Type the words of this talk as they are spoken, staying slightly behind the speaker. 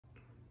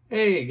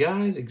Hey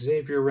guys,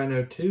 Xavier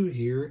Reno 2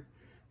 here,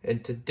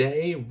 and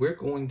today we're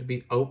going to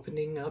be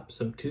opening up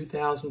some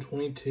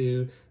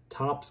 2022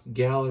 Topps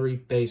Gallery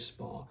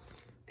Baseball.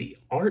 The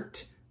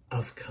Art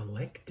of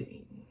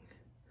Collecting.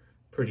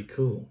 Pretty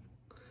cool.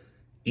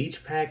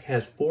 Each pack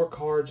has 4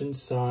 cards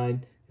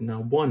inside, and I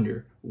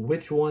wonder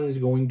which one is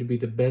going to be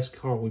the best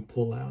card we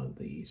pull out of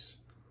these.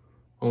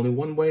 Only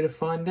one way to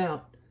find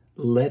out.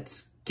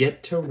 Let's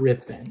get to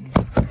ripping.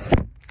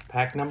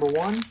 Pack number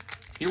 1,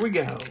 here we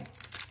go.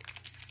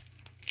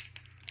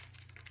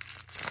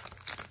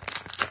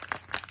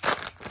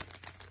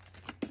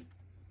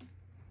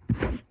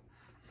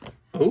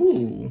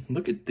 Oh,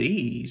 look at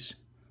these.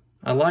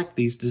 I like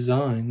these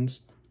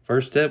designs.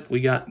 First up, we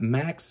got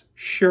Max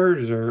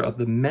Scherzer of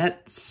the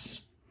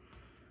Mets.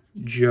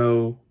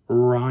 Joe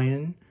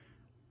Ryan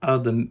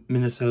of the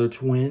Minnesota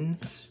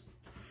Twins.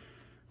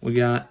 We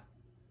got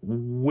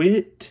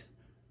Whit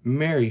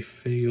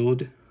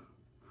Merrifield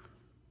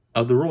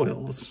of the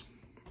Royals.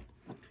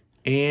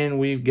 And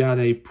we've got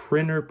a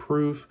printer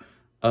proof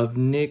of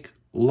Nick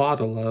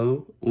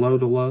Lodolo.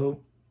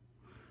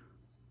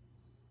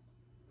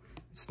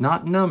 It's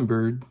not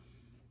numbered.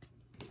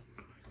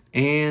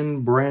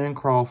 And Brandon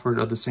Crawford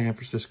of the San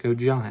Francisco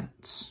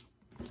Giants.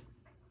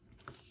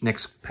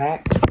 Next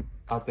pack,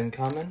 up and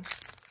coming.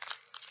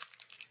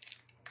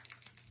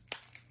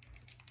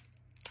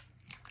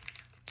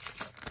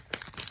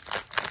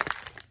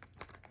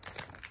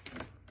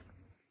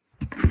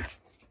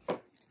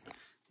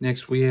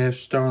 Next we have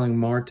Starling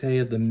Marte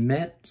of the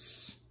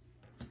Mets.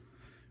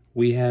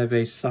 We have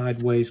a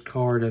sideways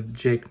card of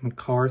Jake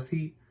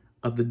McCarthy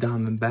of the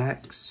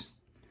Diamondbacks.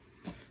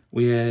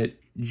 We had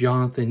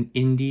Jonathan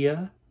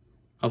India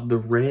of the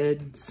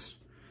Reds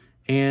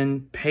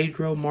and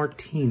Pedro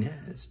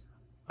Martinez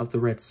of the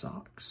Red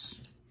Sox.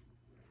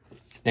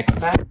 Next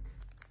pack,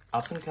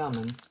 up and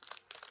coming.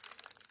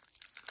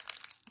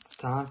 It's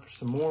time for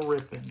some more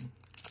ripping.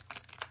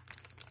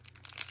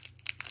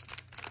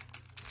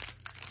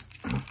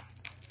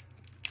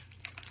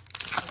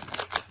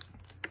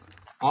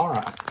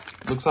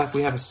 Alright, looks like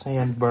we have a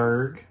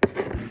Sandberg.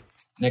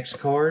 Next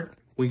card,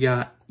 we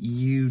got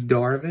Yu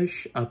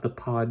Darvish of the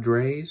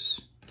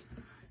Padres.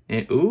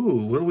 And,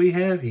 ooh, what do we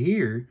have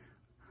here?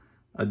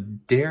 A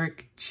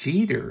Derek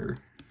Jeter.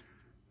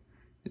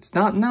 It's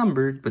not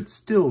numbered, but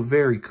still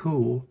very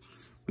cool.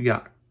 We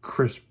got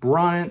Chris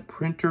Bryant,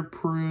 printer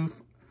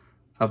proof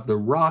of the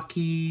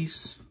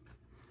Rockies.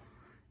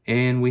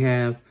 And we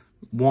have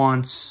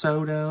Juan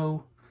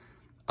Soto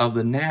of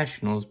the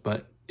Nationals,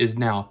 but is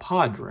now a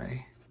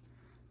Padre.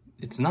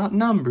 It's not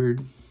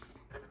numbered.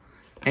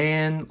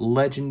 And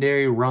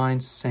legendary Ryne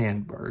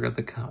Sandberg of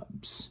the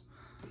Cubs.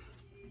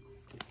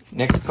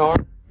 Next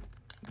card,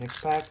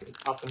 next pack is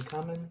up and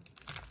coming.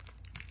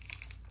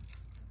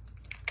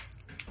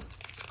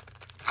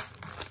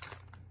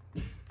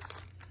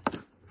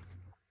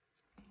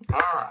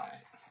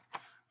 Alright.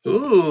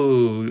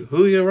 Ooh,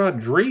 Julio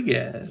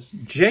Rodriguez,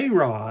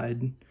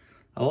 J-Rod.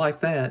 I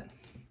like that.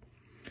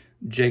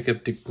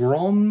 Jacob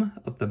deGrom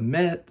of the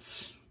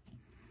Mets.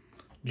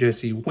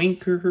 Jesse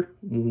Winker,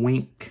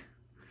 Wink.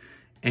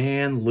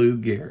 And Lou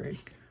Gehrig.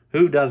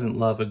 Who doesn't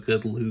love a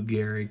good Lou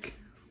Gehrig?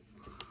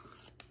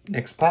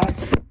 Next pack,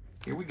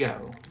 here we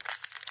go.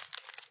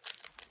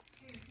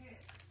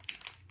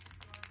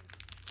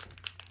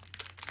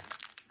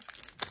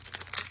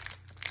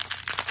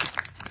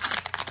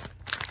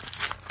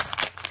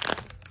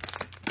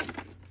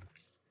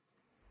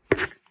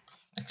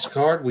 Next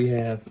card, we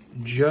have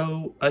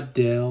Joe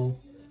Adele,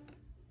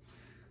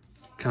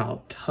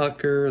 Kyle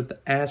Tucker, the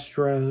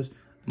Astros,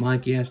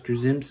 Mike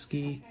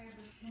Yastrzemski,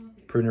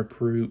 printer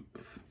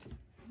proof,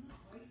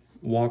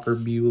 Walker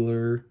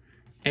Buehler,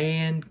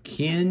 and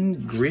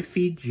Ken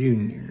Griffey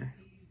Jr.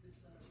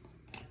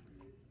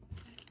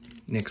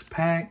 Next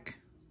pack,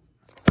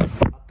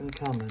 up and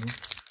coming.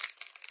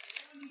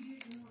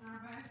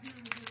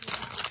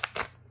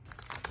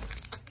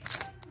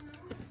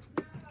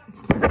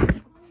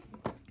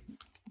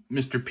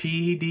 Mr.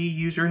 PED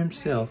user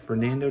himself,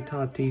 Fernando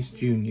Tatis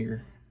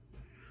Jr.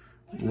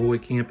 Roy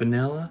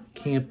Campanella,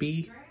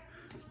 Campy.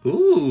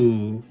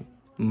 Ooh,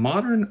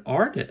 Modern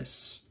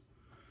Artists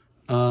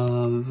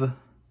of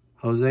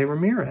Jose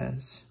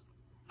Ramirez.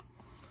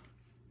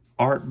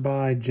 Art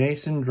by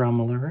Jason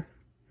Drummler.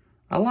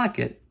 I like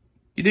it.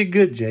 You did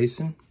good,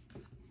 Jason.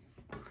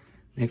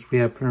 Next we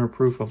have printer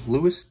proof of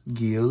Luis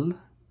Gil.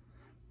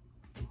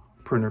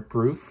 Printer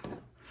proof.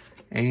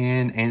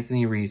 And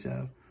Anthony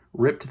Rizzo.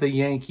 Ripped the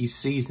Yankees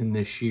season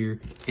this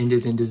year.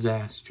 Ended in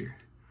disaster.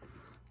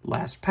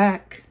 Last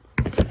pack.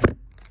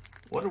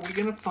 What are we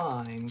going to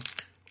find?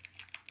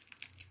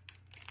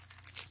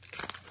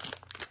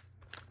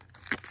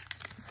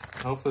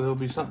 Hopefully there'll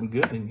be something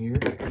good in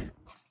here.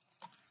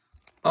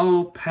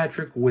 Oh,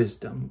 Patrick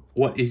Wisdom.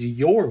 What is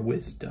your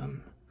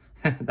wisdom?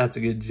 That's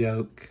a good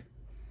joke.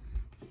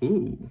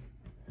 Ooh.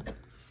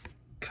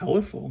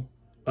 Colorful.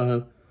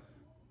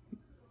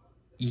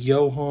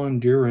 Johan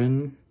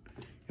Duran.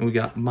 And we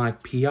got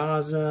Mike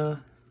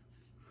Piazza.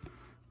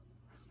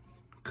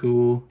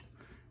 Cool.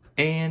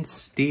 and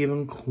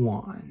Stephen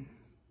Kwan.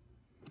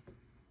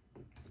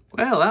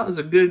 Well, that was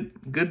a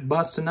good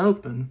busting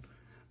open.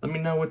 Let me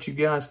know what you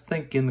guys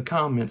think in the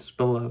comments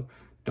below.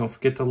 Don't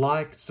forget to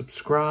like,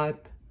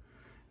 subscribe,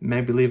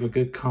 maybe leave a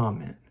good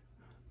comment.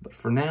 But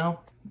for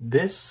now,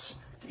 this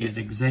is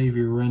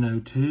Xavier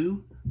Reno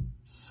 2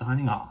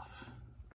 signing off.